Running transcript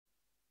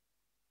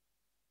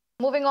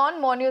Moving on,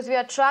 more news we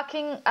are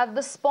tracking. At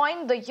this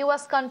point, the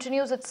U.S.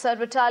 continues its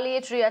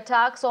retaliatory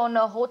attacks on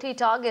Houthi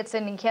targets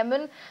in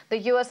Yemen. The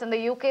U.S. and the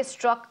U.K.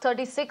 struck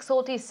 36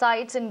 Houthi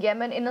sites in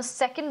Yemen in a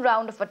second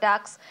round of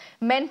attacks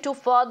meant to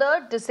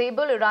further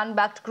disable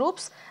Iran-backed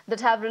groups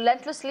that have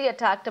relentlessly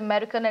attacked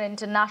American and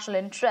international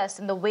interests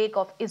in the wake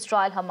of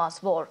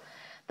Israel-Hamas war.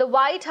 The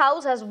White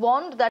House has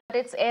warned that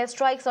its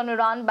airstrikes on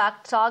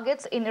Iran-backed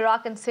targets in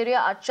Iraq and Syria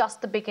are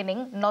just the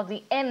beginning, not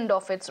the end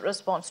of its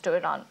response to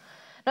Iran.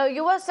 Now,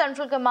 U.S.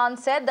 Central Command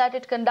said that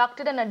it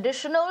conducted an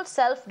additional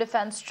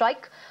self-defense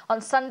strike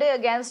on Sunday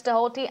against a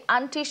Houthi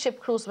anti-ship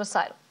cruise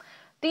missile.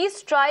 These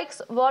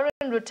strikes were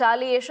in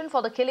retaliation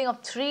for the killing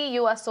of 3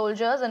 U.S.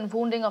 soldiers and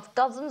wounding of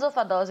dozens of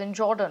others in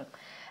Jordan.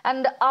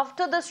 And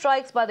after the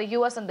strikes by the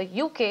U.S. and the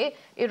U.K.,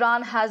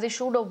 Iran has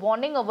issued a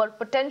warning over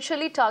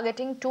potentially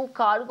targeting 2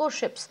 cargo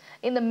ships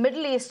in the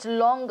Middle East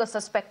long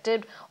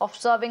suspected of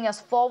serving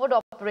as forward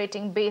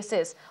operating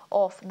bases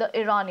of the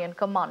Iranian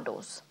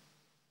commandos.